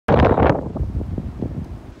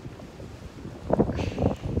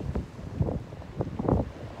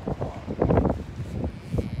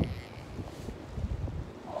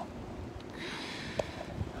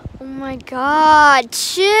my God,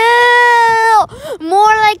 chill.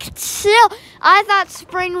 More like chill. I thought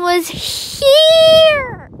spring was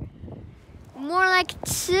here. More like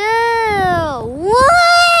chill.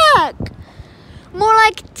 Look. More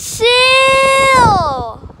like chill.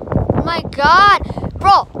 Oh my God.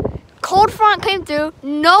 Bro, cold front came through.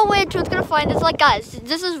 No way it's gonna find us. Like, guys,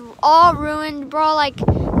 this is all ruined, bro. Like,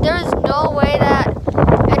 there is no way that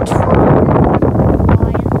a truck.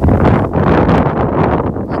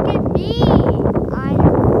 Look at me. I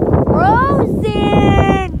am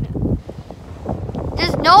frozen.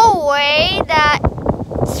 There's no way that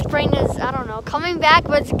spring is, I don't know, coming back,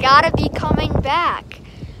 but it's gotta be coming back.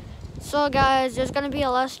 So guys, there's gonna be a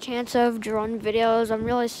less chance of drone videos. I'm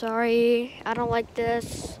really sorry. I don't like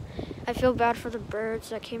this. I feel bad for the birds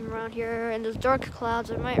that came around here. And those dark clouds,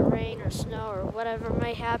 it might rain or snow or whatever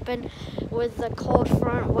might happen with the cold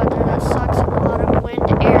front weather that sucks, and a lot of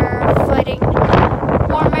wind, air fighting,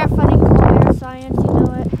 warm air fighting cold air, science, you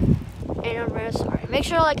know it. And I'm really sorry. Make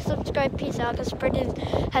sure to like, subscribe, peace out, because spring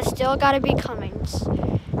has still got to be coming.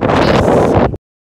 Peace.